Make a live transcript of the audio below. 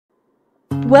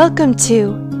Welcome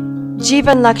to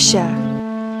Jeevan Lakshya.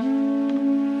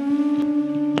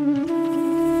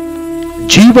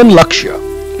 Jeevan Lakshya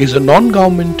is a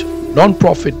non-government,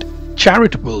 non-profit,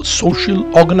 charitable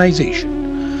social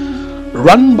organization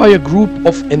run by a group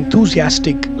of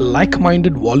enthusiastic,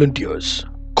 like-minded volunteers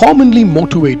commonly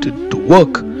motivated to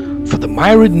work for the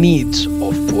myriad needs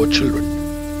of poor children.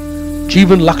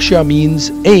 Jeevan Lakshya means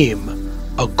aim,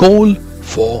 a goal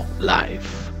for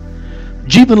life.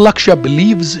 Jeevan Lakshya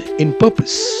believes in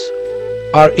purpose.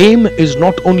 Our aim is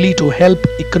not only to help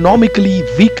economically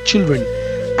weak children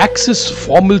access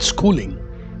formal schooling,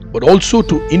 but also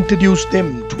to introduce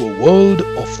them to a world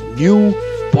of new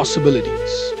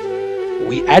possibilities.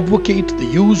 We advocate the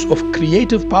use of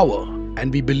creative power,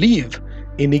 and we believe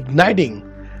in igniting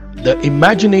the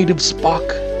imaginative spark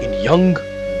in young,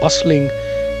 bustling,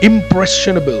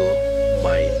 impressionable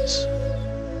minds.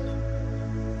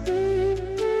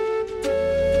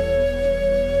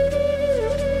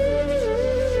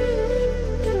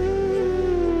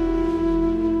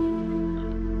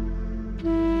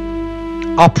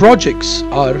 Our projects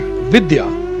are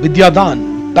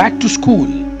Vidyadan, back to school,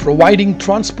 providing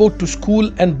transport to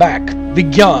school and back;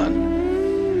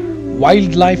 Vigyan,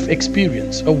 wildlife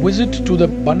experience, a visit to the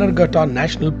Bannerghatta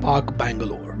National Park,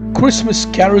 Bangalore; Christmas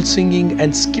carol singing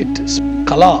and skits;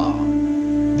 Kala,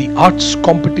 the arts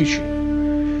competition,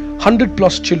 100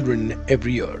 plus children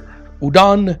every year;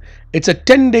 Udan, it's a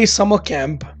 10-day summer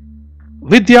camp.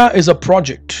 Vidya is a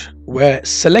project where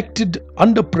selected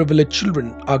underprivileged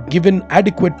children are given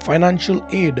adequate financial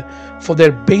aid for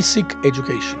their basic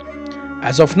education.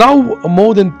 As of now,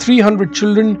 more than 300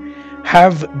 children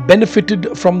have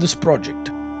benefited from this project.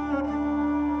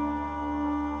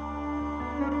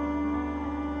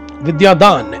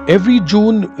 Vidyadan, every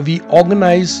June we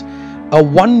organize a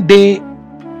one-day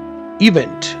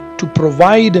event to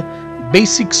provide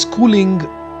basic schooling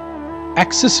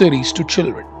accessories to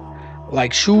children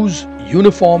like shoes,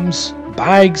 uniforms,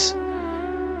 bags,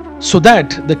 so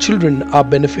that the children are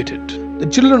benefited. The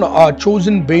children are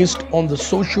chosen based on the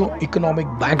socio-economic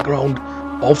background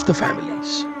of the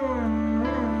families.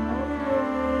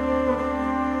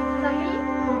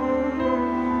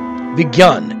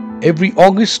 Vigyan, every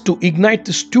August to ignite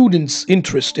the students'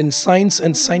 interest in science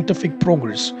and scientific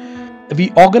progress,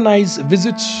 we organize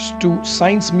visits to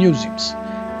science museums,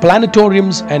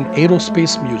 planetariums and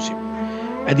aerospace museum.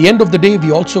 At the end of the day,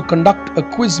 we also conduct a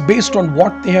quiz based on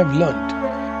what they have learned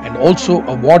and also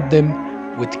award them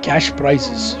with cash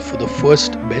prizes for the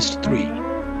first best three.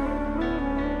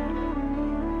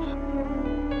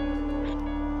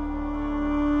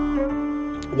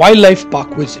 Wildlife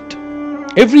Park visit.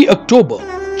 Every October,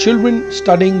 children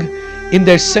studying in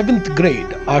their 7th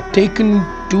grade are taken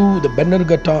to the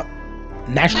Bannerghatta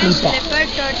National Park. Leopard,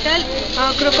 turtle,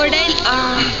 crocodile,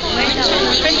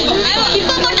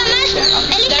 hippopotamus,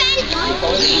 elephant, snake,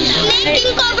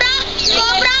 king cobra.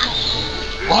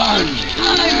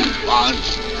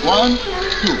 One,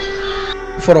 two.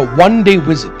 For a one-day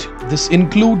visit, this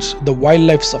includes the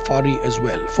wildlife safari as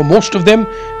well. For most of them,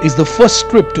 is the first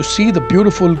trip to see the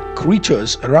beautiful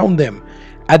creatures around them,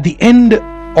 at the end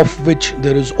of which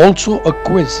there is also a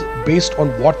quiz based on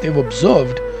what they've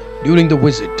observed during the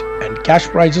visit, and cash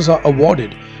prizes are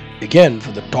awarded again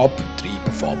for the top 3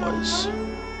 performers.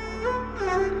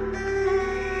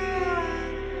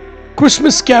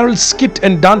 Christmas carol skit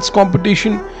and dance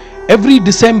competition. Every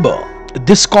December,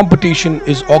 this competition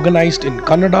is organized in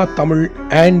Kannada, Tamil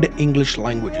and English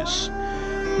languages.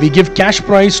 We give cash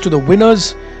prize to the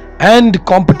winners, and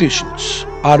competitions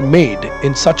are made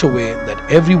in such a way that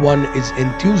everyone is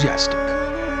enthusiastic.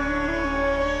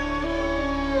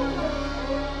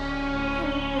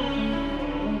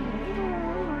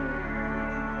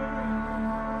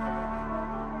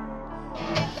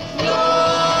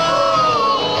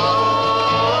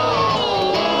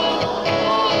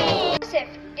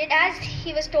 Did as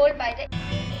he was told by the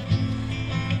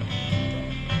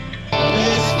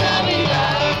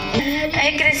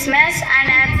Merry Christmas and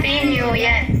Happy New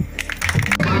Year.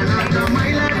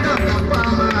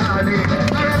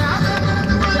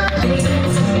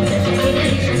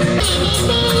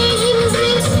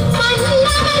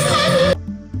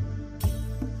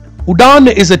 Udan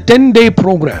is a 10-day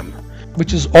program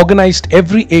which is organized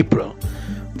every April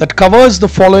that covers the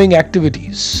following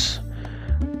activities: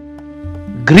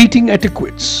 greeting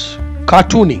etiquettes,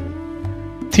 cartooning,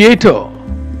 theatre,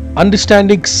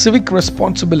 understanding civic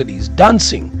responsibilities,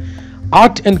 dancing,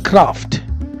 art and craft,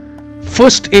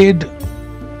 first aid,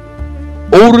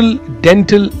 oral,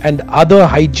 dental and other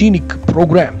hygienic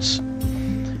programs,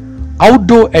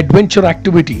 outdoor adventure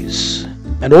activities,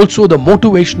 and also the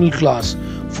motivational class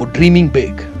for dreaming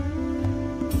big.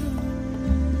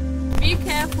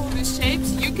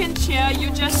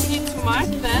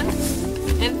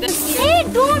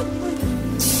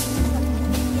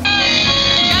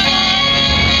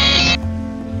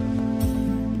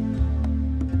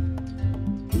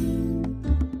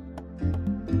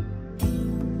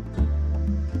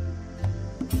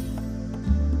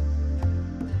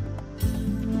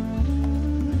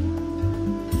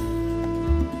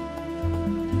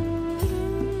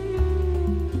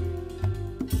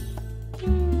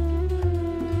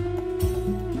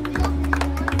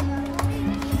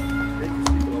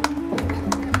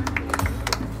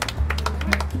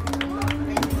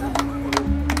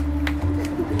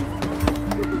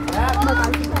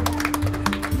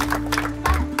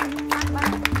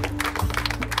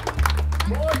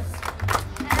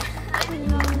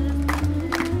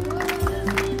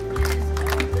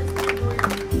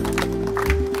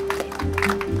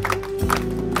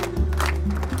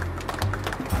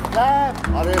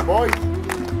 Are boys.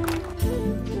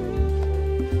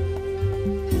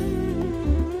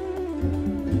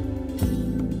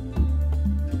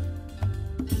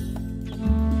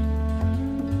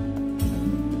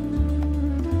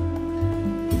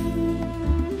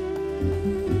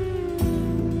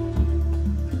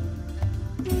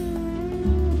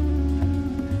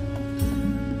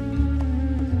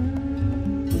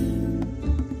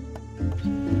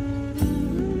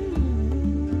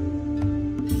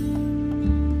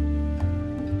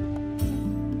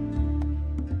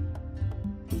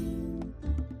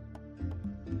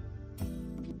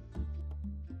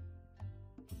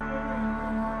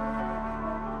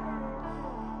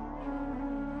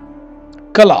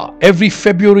 Kala. Every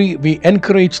February, we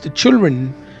encourage the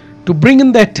children to bring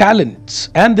in their talents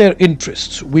and their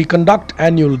interests. We conduct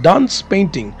annual dance,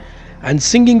 painting, and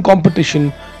singing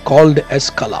competition called as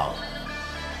Kala,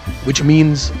 which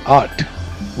means art,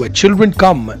 where children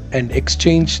come and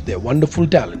exchange their wonderful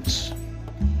talents.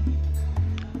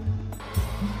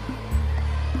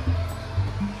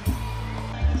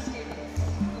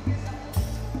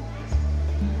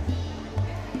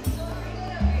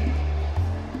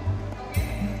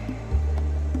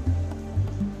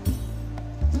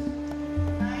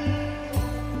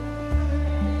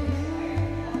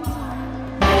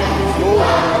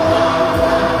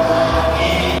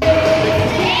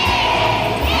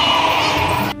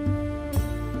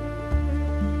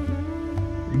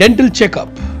 Dental checkup.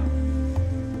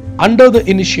 Under the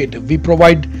initiative, we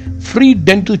provide free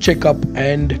dental checkup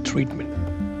and treatment.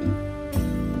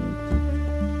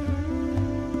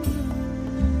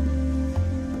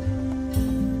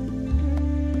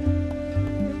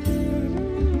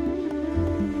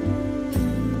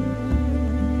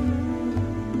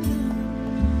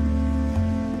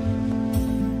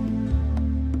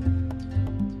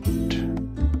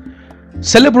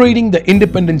 Celebrating the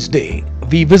Independence Day,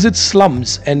 we visit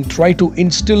slums and try to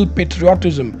instill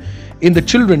patriotism in the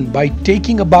children by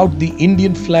taking about the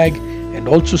Indian flag and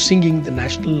also singing the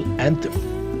national anthem.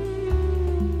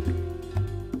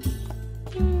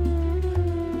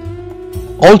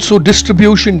 Also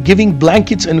distribution, giving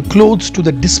blankets and clothes to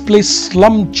the displaced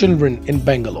slum children in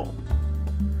Bangalore.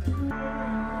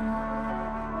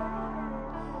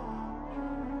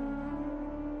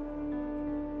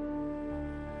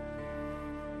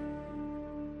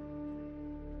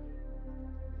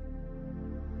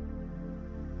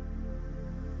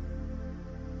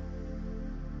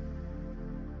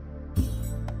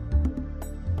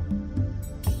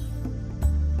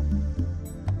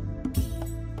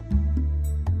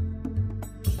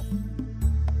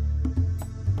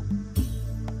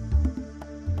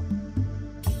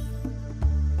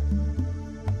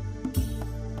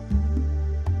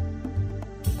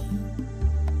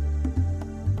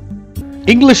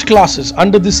 English classes.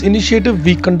 Under this initiative,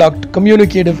 we conduct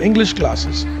communicative English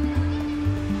classes.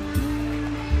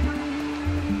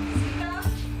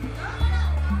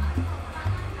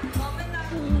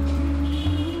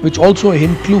 Which also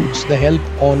includes the help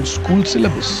on school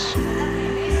syllabus.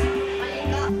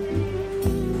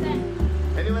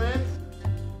 Anyone else?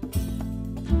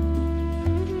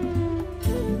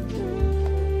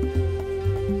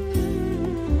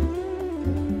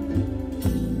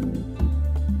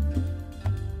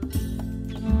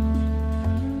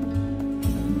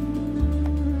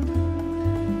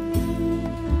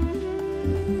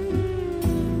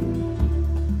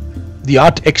 The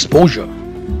art exposure,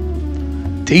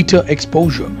 theatre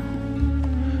exposure,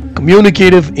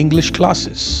 communicative English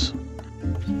classes,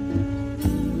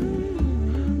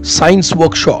 science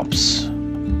workshops,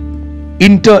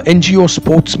 inter-NGO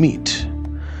sports meet.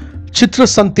 Chitra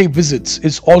Sante visits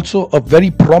is also a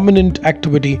very prominent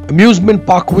activity. Amusement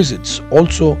park visits,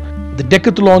 also the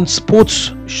Decathlon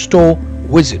sports store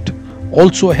visit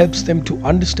also helps them to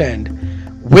understand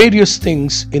various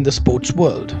things in the sports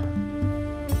world.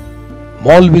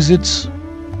 Mall visits,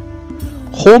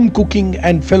 home cooking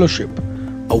and fellowship,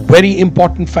 a very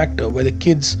important factor where the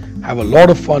kids have a lot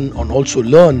of fun and also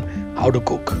learn how to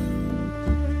cook.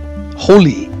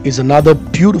 Holi is another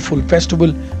beautiful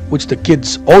festival which the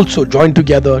kids also join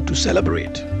together to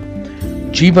celebrate.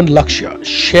 Jeevan Lakshya,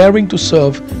 sharing to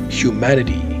serve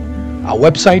humanity. Our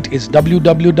website is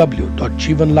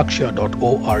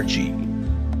www.jeevanlakshya.org.